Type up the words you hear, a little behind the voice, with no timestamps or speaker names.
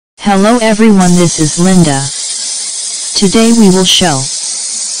Hello everyone, this is Linda. Today we will show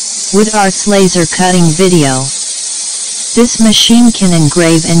Wood Arts laser cutting video. This machine can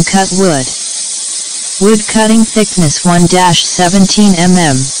engrave and cut wood. Wood cutting thickness 1-17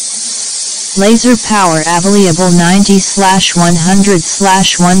 mm. Laser power available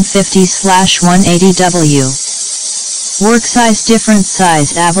 90/100/150/180 W. Work size different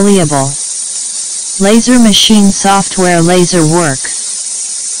size available. Laser machine software laser work.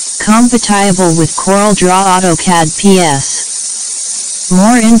 Compatible with CorelDRAW AutoCAD PS.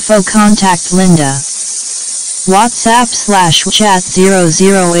 More info contact Linda. WhatsApp/chat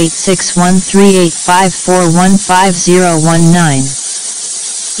 00861385415019.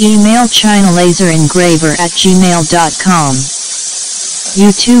 Email chinalaserengraver@gmail.com.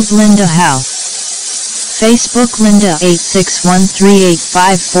 YouTube Linda How. Facebook Linda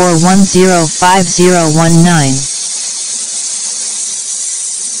 86138541505019.